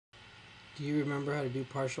Do you remember how to do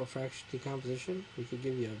partial fraction decomposition? We could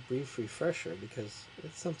give you a brief refresher because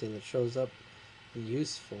it's something that shows up in a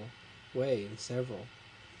useful way in several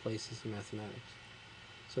places in mathematics.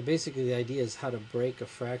 So basically the idea is how to break a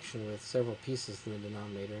fraction with several pieces in the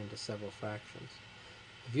denominator into several fractions.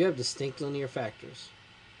 If you have distinct linear factors,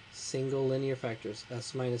 single linear factors,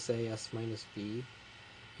 s minus a, s minus b,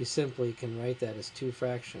 you simply can write that as two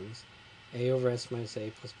fractions, a over s minus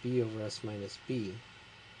a plus b over s minus b,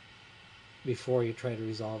 before you try to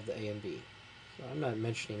resolve the a and b. So I'm not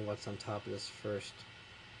mentioning what's on top of this first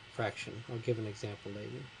fraction. I'll give an example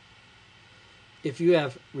later. If you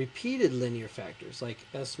have repeated linear factors like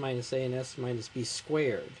s minus a and s minus b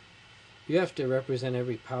squared, you have to represent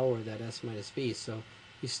every power of that s minus b. So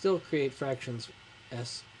you still create fractions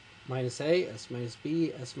s minus a, s minus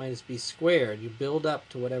b squared. You build up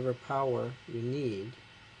to whatever power you need.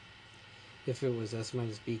 If it was s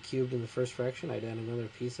minus b cubed in the first fraction, I'd add another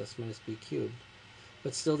piece, s minus b cubed.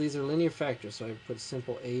 But still, these are linear factors, so I put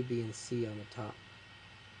simple a, b, and c on the top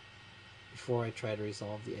before I try to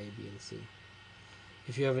resolve the a, b, and c.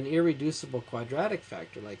 If you have an irreducible quadratic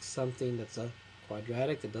factor, like something that's a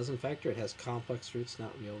quadratic that doesn't factor, it has complex roots,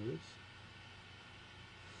 not real roots,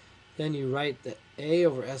 then you write the a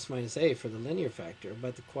over s minus a for the linear factor,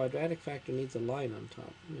 but the quadratic factor needs a line on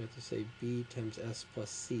top. You have to say b times s plus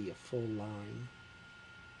c, a full line.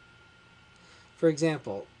 For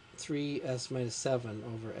example, 3s minus 7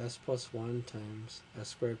 over s plus 1 times s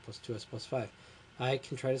squared plus 2s plus 5. I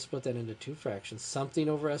can try to split that into two fractions, something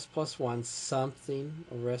over s plus 1, something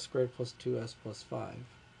over s squared plus 2s plus 5.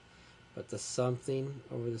 But the something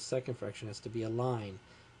over the second fraction has to be a line.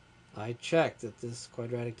 I check that this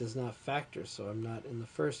quadratic does not factor, so I'm not in the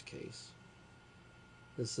first case.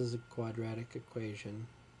 This is a quadratic equation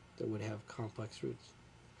that would have complex roots.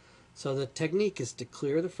 So the technique is to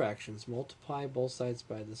clear the fractions, multiply both sides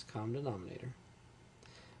by this common denominator,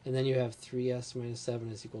 and then you have 3s minus 7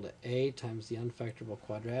 is equal to a times the unfactorable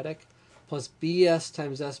quadratic plus bs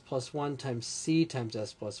times s plus 1 times c times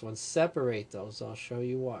s plus 1. Separate those. I'll show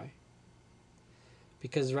you why.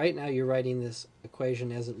 Because right now you're writing this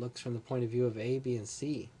equation as it looks from the point of view of a, b, and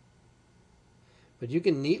c. But you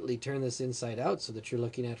can neatly turn this inside out so that you're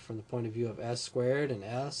looking at it from the point of view of s squared and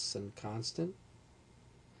s and constant,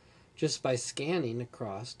 just by scanning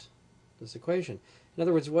across this equation. In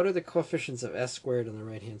other words, what are the coefficients of s squared on the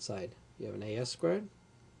right-hand side? You have an as squared.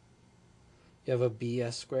 You have a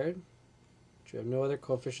bs squared. But you have no other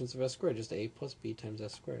coefficients of s squared, just a plus b times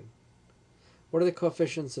s squared. What are the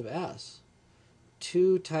coefficients of s?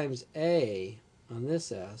 2 times a on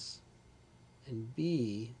this s, and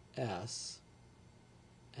bs,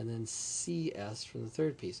 and then cs from the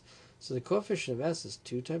third piece. So the coefficient of s is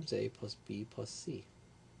 2 times a plus b plus c.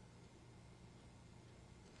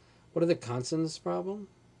 What are the constants in this problem?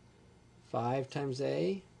 5 times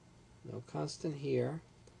a, no constant here.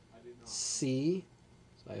 C,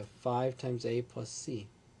 so I have 5 times a plus c.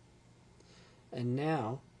 And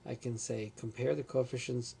now I can say compare the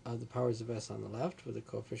coefficients of the powers of s on the left with the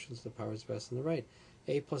coefficients of the powers of s on the right.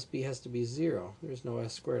 A plus b has to be 0. There's no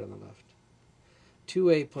s squared on the left.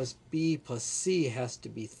 2a plus b plus c has to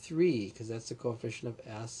be 3 because that's the coefficient of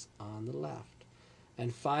s on the left.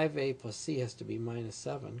 And 5a plus c has to be minus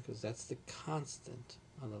 7 because that's the constant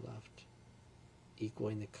on the left,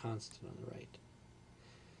 equaling the constant on the right.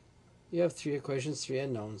 You have three equations, three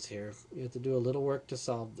unknowns here. You have to do a little work to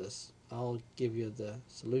solve this. I'll give you the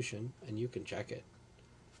solution and you can check it.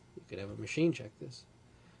 You could have a machine check this.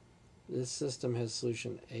 This system has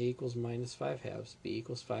solution a equals minus 5 halves, b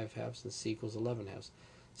equals 5 halves, and c equals 11 halves.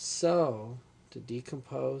 So, to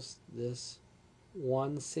decompose this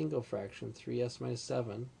one single fraction, 3s minus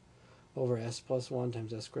 7, over s plus 1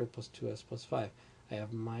 times s squared plus 2s plus 5, I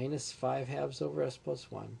have minus 5 halves over s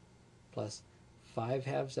plus 1 plus 5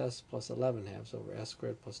 halves s plus 11 halves over s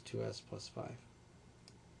squared plus 2s plus 5.